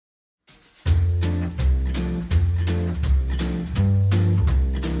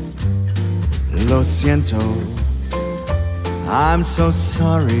Lo siento, I'm so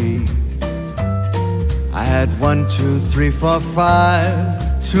sorry. I had 1, 2, 3, 4,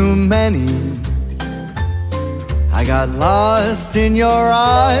 5 too many. I got lost in your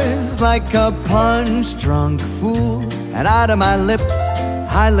eyes like a punch-drunk fool, and out of my lips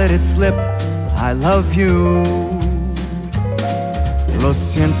I let it slip, I love you. Lo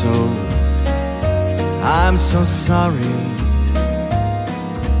siento, I'm so sorry.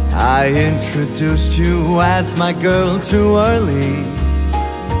 I introduced you as my girl too early.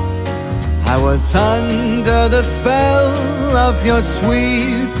 I was under the spell of your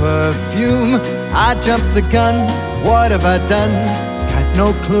sweet perfume. I jumped the gun, what have I done? Got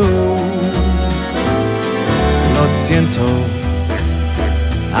no clue. Lo siento,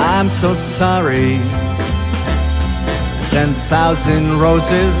 I'm so sorry. 10,000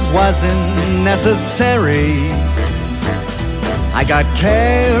 roses wasn't necessary. I got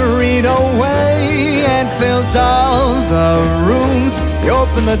carried away and filled all the rooms. You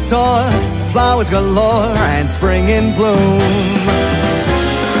opened the door to flowers galore and spring in bloom.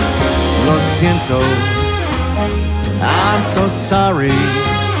 Lo siento, I'm so sorry.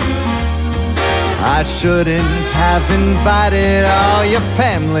 I shouldn't have invited all your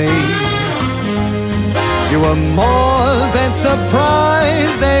family. You were more than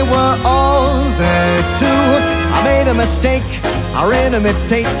surprised, they were all there too. I made a mistake, our intimate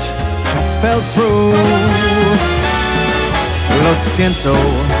date just fell through. Lo siento,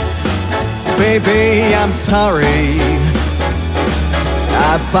 baby, I'm sorry.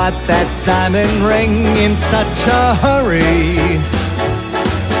 I bought that diamond ring in such a hurry.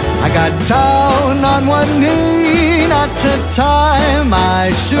 I got down on one knee not to tie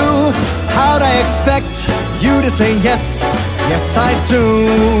my shoe. How'd I expect you to say yes? Yes, I do.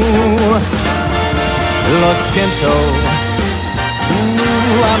 Lo siento,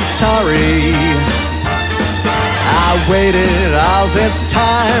 ooh, I'm sorry. I waited all this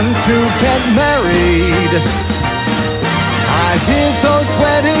time to get married. I hear those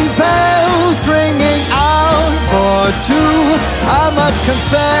wedding bells ringing out for two. I must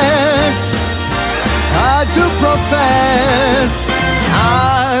confess, I do profess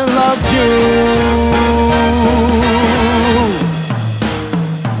I love you.